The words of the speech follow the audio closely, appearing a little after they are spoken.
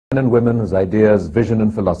Men and women whose ideas, vision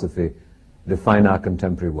and philosophy define our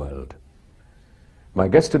contemporary world. My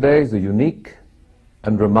guest today is a unique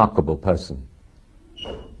and remarkable person.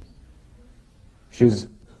 She's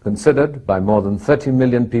considered by more than 30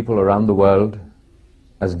 million people around the world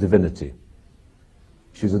as divinity.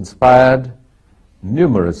 She's inspired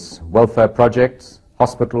numerous welfare projects,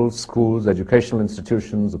 hospitals, schools, educational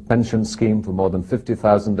institutions, a pension scheme for more than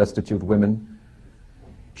 50,000 destitute women.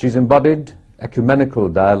 She's embodied ecumenical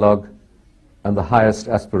dialogue and the highest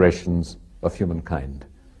aspirations of humankind.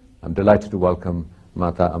 I'm delighted to welcome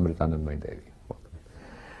Mata Amritanandmayi Devi.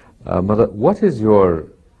 Welcome. Mother, what is your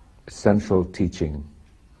essential teaching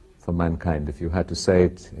for mankind, if you had to say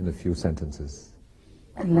it in a few sentences?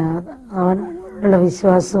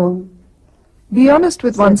 Be honest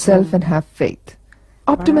with oneself and have faith.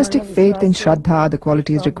 Optimistic faith in Shraddha are the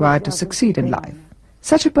qualities required to succeed in life.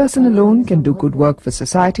 Such a person alone can do good work for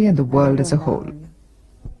society and the world as a whole.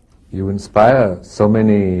 You inspire so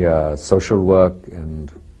many social work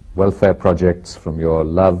and welfare projects from your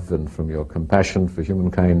love and from your compassion for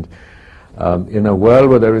humankind. In a world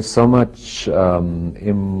where there is so much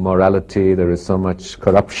immorality, there is so much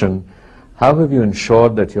corruption, how have you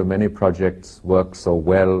ensured that your many projects work so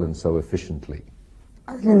well and so efficiently?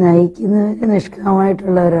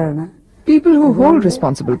 People who hold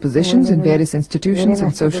responsible positions in various institutions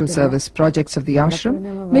and social service projects of the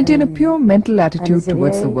ashram maintain a pure mental attitude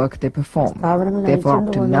towards the work they perform. Therefore,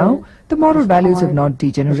 up till now, the moral values have not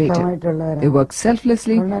degenerated. They work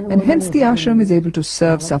selflessly, and hence the ashram is able to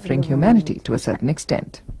serve suffering humanity to a certain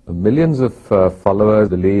extent. Millions of followers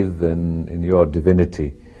believe in your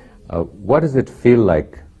divinity. What does it feel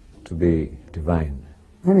like to be divine?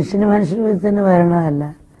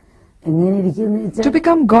 To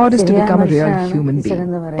become God is to become a real human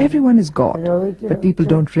being. Everyone is God, but people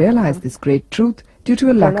don't realize this great truth due to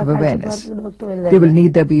a lack of awareness. They will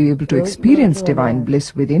neither be able to experience divine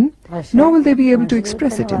bliss within, nor will they be able to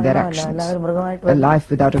express it in their actions. A life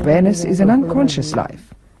without awareness is an unconscious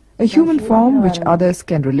life. A human form which others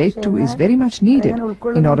can relate to is very much needed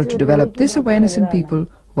in order to develop this awareness in people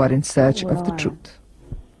who are in search of the truth.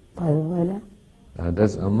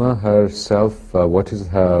 Does Amma herself, what is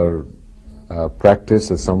her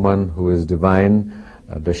practice as someone who is divine?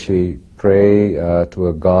 Does she pray to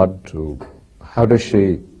a god? How does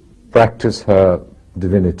she practice her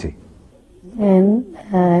divinity?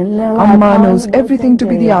 Amma knows everything to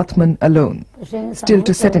be the Atman alone. Still,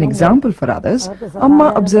 to set an example for others,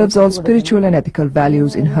 Amma observes all spiritual and ethical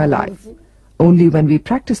values in her life. Only when we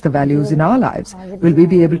practice the values in our lives will we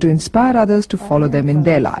be able to inspire others to follow them in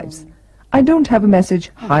their lives. I don't have a message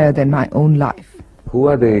higher than my own life. Who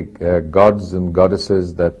are the gods and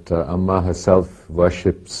goddesses that Amma herself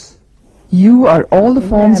worships? You are all the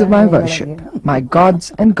forms of my worship, my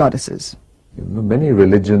gods and goddesses. You know, many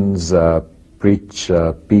religions preach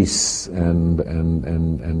peace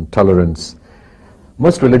and tolerance.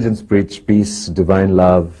 Most religions preach peace, divine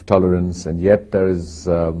love, tolerance, and yet there is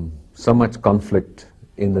so much conflict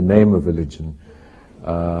in the name of religion.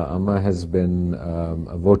 Amma has been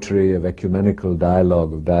a votary of ecumenical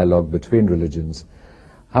dialogue between religions.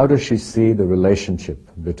 How does she see the relationship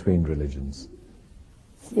between religions?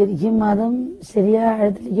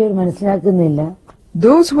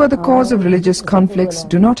 Those who are the cause of religious conflicts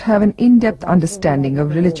do not have an in-depth understanding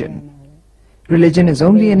of religion. Religion is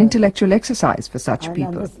only an intellectual exercise for such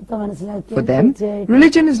people. For them,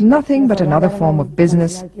 religion is nothing but another form of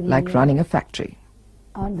business, like running a factory.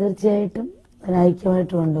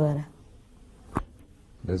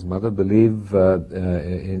 Does Mother believe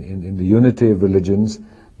in the unity of religions,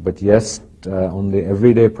 but yes, on the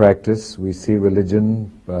everyday practice we see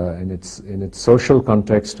religion in its social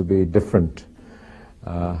context to be different?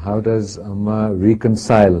 How does Amma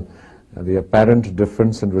reconcile the apparent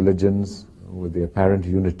difference in religions with the apparent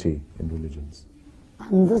unity in religions?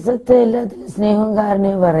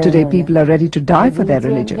 Today people are ready to die for their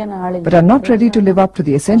religion, but are not ready to live up to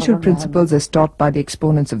the essential principles as taught by the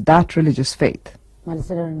exponents of that religious faith.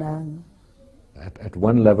 At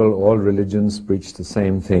one level, all religions preach the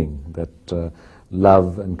same thing, that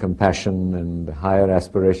love and compassion and higher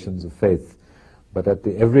aspirations of faith. But at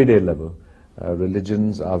the everyday level,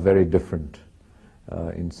 religions are very different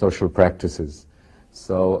in social practices.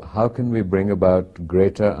 So how can we bring about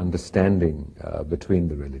greater understanding between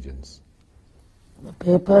the religions?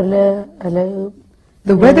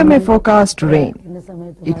 The weather may forecast rain.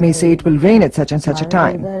 It may say it will rain at such and such a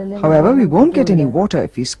time. However, we won't get any water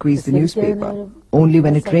if we squeeze the newspaper. Only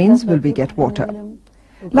when it rains will we get water.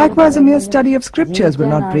 Likewise, a mere study of scriptures will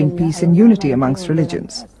not bring peace and unity amongst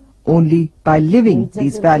religions. Only by living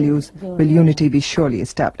these values will unity be surely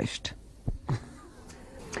established.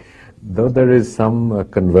 Though there is some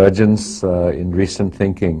convergence in recent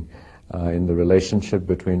thinking in the relationship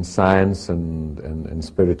between science and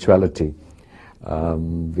spirituality,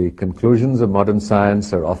 the conclusions of modern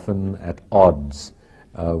science are often at odds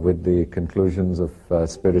with the conclusions of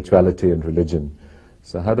spirituality and religion.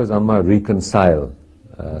 So how does Amma reconcile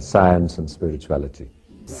science and spirituality?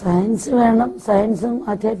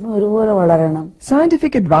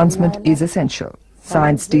 Scientific advancement is essential.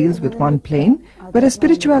 Science deals with one plane, whereas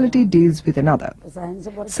spirituality deals with another.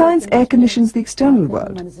 Science air conditions the external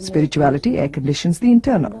world. Spirituality air conditions the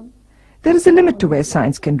internal. There is a limit to where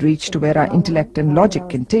science can reach, to where our intellect and logic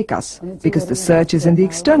can take us, because the search is in the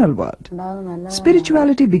external world.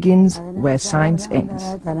 Spirituality begins where science ends.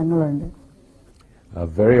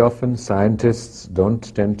 Very often scientists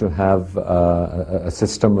don't tend to have a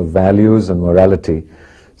system of values and morality.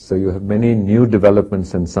 So you have many new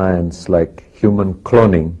developments in science like human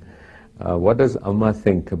cloning. What does Amma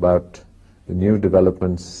think about the new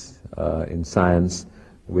developments in science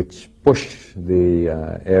which push the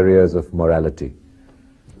areas of morality?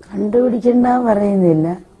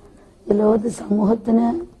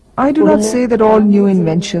 I do not say that all new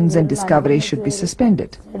inventions and discoveries should be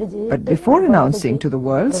suspended. But before announcing to the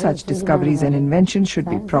world, such discoveries and inventions should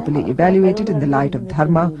be properly evaluated in the light of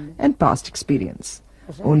dharma and past experience.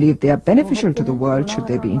 Only if they are beneficial to the world should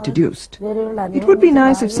they be introduced. It would be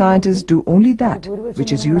nice if scientists do only that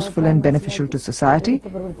which is useful and beneficial to society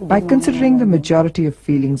by considering the majority of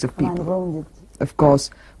feelings of people. Of course,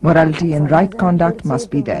 morality and right conduct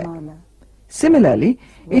must be there. Similarly,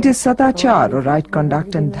 it is satachar, or right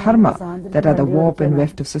conduct, and dharma that are the warp and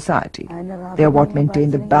weft of society. They are what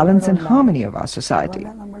maintain the balance and harmony of our society.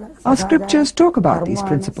 Our scriptures talk about these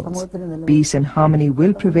principles. Peace and harmony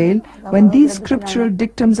will prevail when these scriptural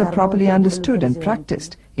dictums are properly understood and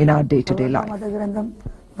practiced in our day-to-day life.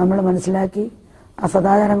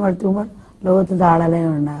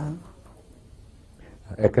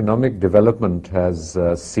 Economic development has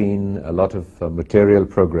seen a lot of material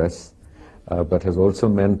progress, but has also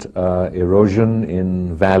meant erosion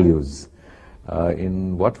in values.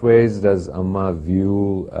 In what ways does Amma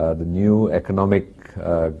view the new economic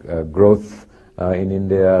growth in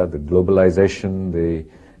India, the globalization,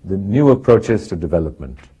 the new approaches to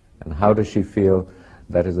development? And how does she feel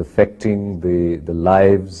that is affecting the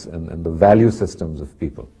lives and the value systems of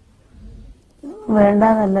people?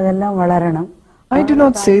 I do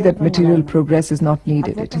not say that material progress is not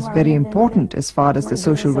needed. It is very important as far as the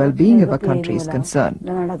social well-being of a country is concerned.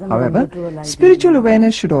 However, spiritual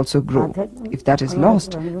awareness should also grow. If that is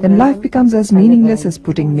lost, then life becomes as meaningless as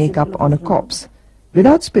putting makeup on a corpse.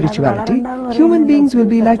 Without spirituality, human beings will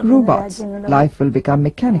be like robots. Life will become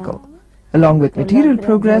mechanical. Along with material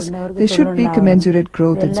progress, there should be commensurate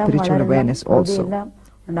growth in spiritual awareness also.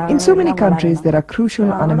 In so many countries, there are crucial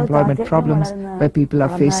unemployment problems where people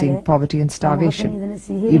are facing poverty and starvation.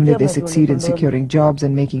 Even if they succeed in securing jobs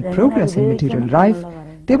and making progress in material life,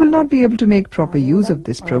 they will not be able to make proper use of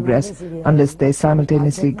this progress unless they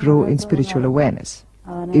simultaneously grow in spiritual awareness.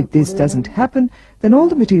 If this doesn't happen, then all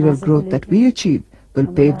the material growth that we achieve will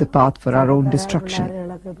pave the path for our own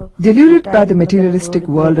destruction. Deluded by the materialistic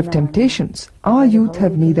world of temptations, our youth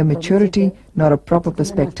have neither maturity nor a proper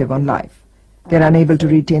perspective on life. They are unable to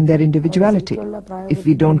retain their individuality. If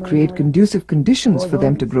we don't create conducive conditions for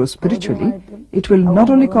them to grow spiritually, it will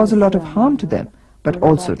not only cause a lot of harm to them, but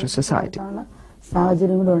also to society.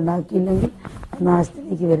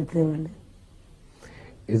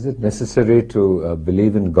 Is it necessary to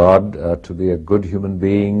believe in God to be a good human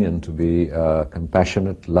being and to be a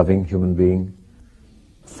compassionate, loving human being?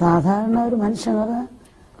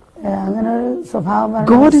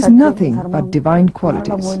 God is nothing but divine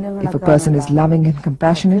qualities. If a person is loving and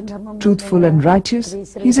compassionate, truthful and righteous,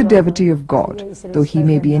 he is a devotee of God, though he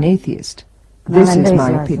may be an atheist. This is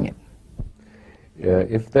my opinion.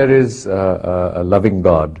 If there is a loving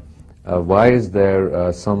God, why is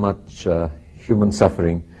there so much human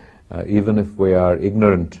suffering, even if we are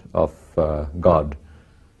ignorant of God?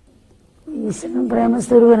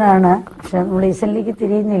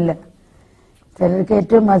 God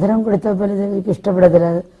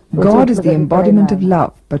is the embodiment of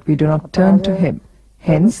love, but we do not turn to Him.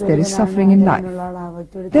 Hence, there is suffering in life.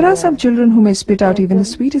 There are some children who may spit out even the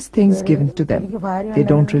sweetest things given to them. They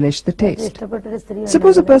don't relish the taste.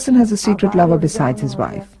 Suppose a person has a secret lover besides his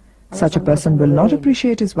wife. Such a person will not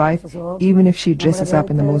appreciate his wife even if she dresses up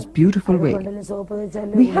in the most beautiful way.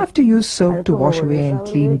 We have to use soap to wash away and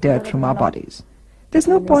clean dirt from our bodies. There's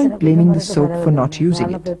no point blaming the soap for not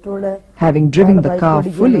using it. Having driven the car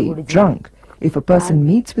fully, drunk, if a person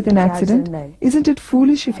meets with an accident, isn't it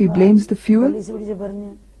foolish if he blames the fuel?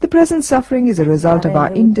 The present suffering is a result of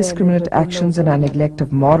our indiscriminate actions and our neglect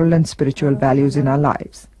of moral and spiritual values in our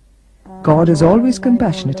lives. God is always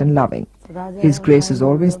compassionate and loving. His grace is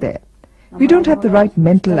always there. We don't have the right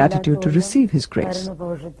mental attitude to receive His grace.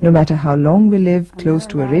 No matter how long we live close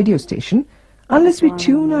to a radio station, unless we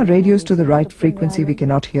tune our radios to the right frequency, we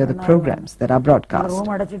cannot hear the programs that are broadcast.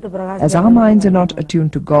 As our minds are not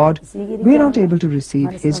attuned to God, we are not able to receive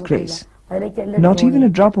His grace. Not even a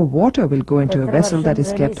drop of water will go into a vessel that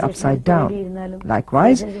is kept upside down.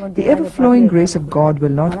 Likewise, the ever-flowing grace of God will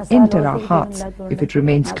not enter our hearts if it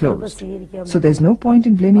remains closed. So there's no point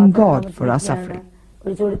in blaming God for our suffering.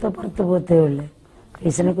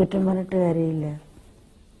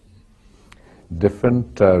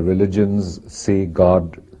 Different religions see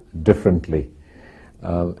God differently.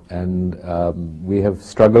 We have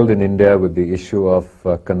struggled in India with the issue of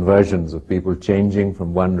conversions, of people changing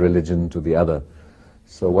from one religion to the other.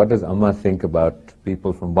 So what does Amma think about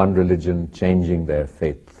people from one religion changing their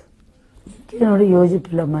faith?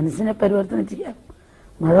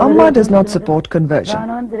 Amma does not support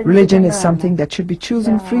conversion. Religion is something that should be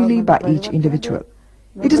chosen freely by each individual.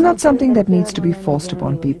 It is not something that needs to be forced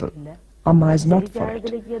upon people. Amma is not for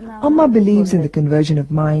it. Amma believes in the conversion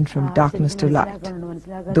of mind from darkness to light.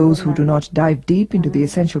 Those who do not dive deep into the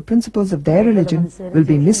essential principles of their religion will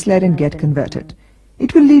be misled and get converted.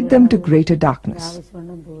 It will lead them to greater darkness.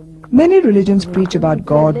 Many religions preach about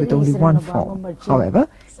God with only one form. However,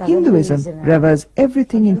 Hinduism reveres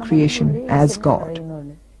everything in creation as God.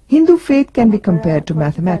 Hindu faith can be compared to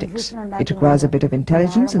mathematics. It requires a bit of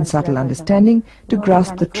intelligence and subtle understanding to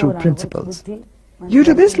grasp the true principles. Due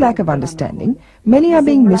to this lack of understanding, many are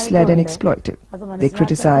being misled and exploited. They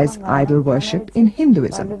criticize idol worship in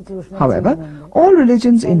Hinduism. However, all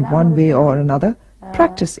religions in one way or another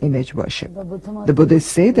practice image worship. The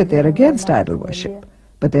Buddhists say that they are against idol worship,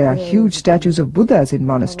 but there are huge statues of Buddhas in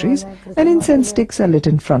monasteries and incense sticks are lit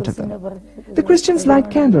in front of them. The Christians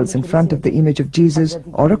light candles in front of the image of Jesus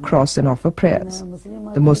or a cross and offer prayers.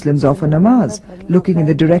 The Muslims offer namaz, looking in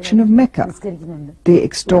the direction of Mecca. They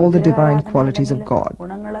extol the divine qualities of God.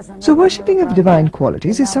 So worshipping of divine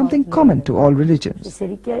qualities is something common to all religions.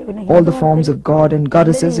 All the forms of God and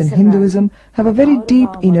goddesses in Hinduism have a very deep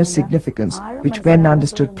inner significance, which when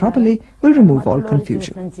understood properly will remove all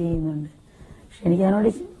confusion.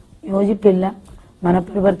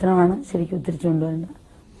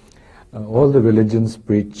 All the religions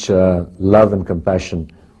preach love and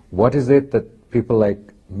compassion. What is it that people like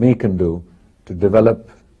me can do to develop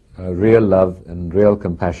real love and real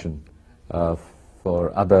compassion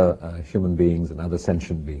for other human beings and other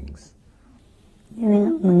sentient beings?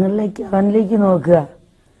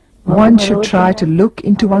 One should try to look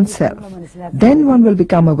into oneself. Then one will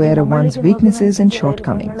become aware of one's weaknesses and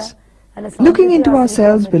shortcomings. Looking into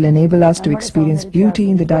ourselves will enable us to experience beauty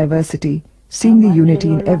in the diversity, seeing the unity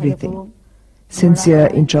in everything. Sincere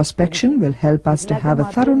introspection will help us to have a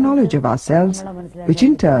thorough knowledge of ourselves, which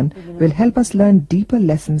in turn will help us learn deeper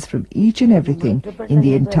lessons from each and everything in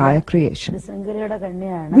the entire creation.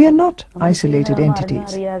 We are not isolated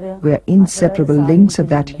entities. We are inseparable links of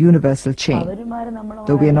that universal chain.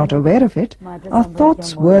 Though we are not aware of it, our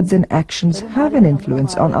thoughts, words and actions have an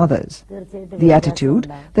influence on others. The attitude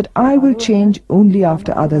that I will change only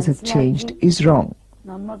after others have changed is wrong.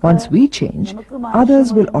 Once we change,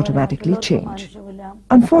 others will automatically change.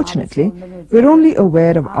 Unfortunately, we're only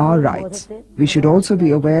aware of our rights. We should also be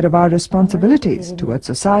aware of our responsibilities towards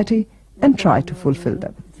society and try to fulfill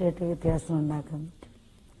them.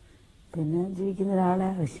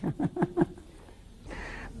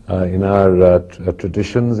 In our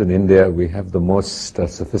traditions in India, we have the most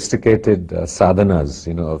sophisticated sadhanas,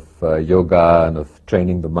 of yoga and of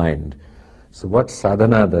training the mind. So what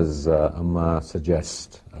sadhana does Amma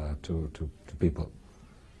suggest to people?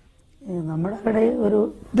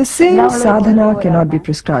 The same sadhana cannot be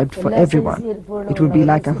prescribed for everyone. It would be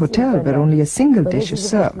like a hotel where only a single dish is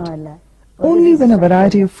served. Only when a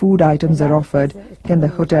variety of food items are offered can the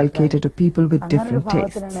hotel cater to people with different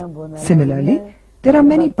tastes. Similarly, there are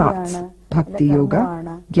many paths: Bhakti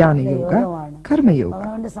Yoga, Jnana Yoga, Karma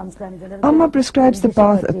Yoga. Amma prescribes the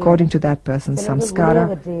path according to that person's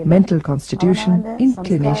samskara, mental constitution,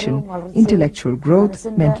 inclination, intellectual growth,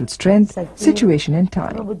 mental strength, situation and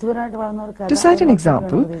time. To cite an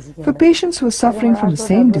example, for patients who are suffering from the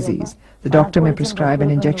same disease, the doctor may prescribe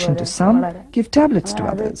an injection to some, give tablets to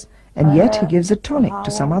others, and yet he gives a tonic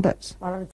to some others.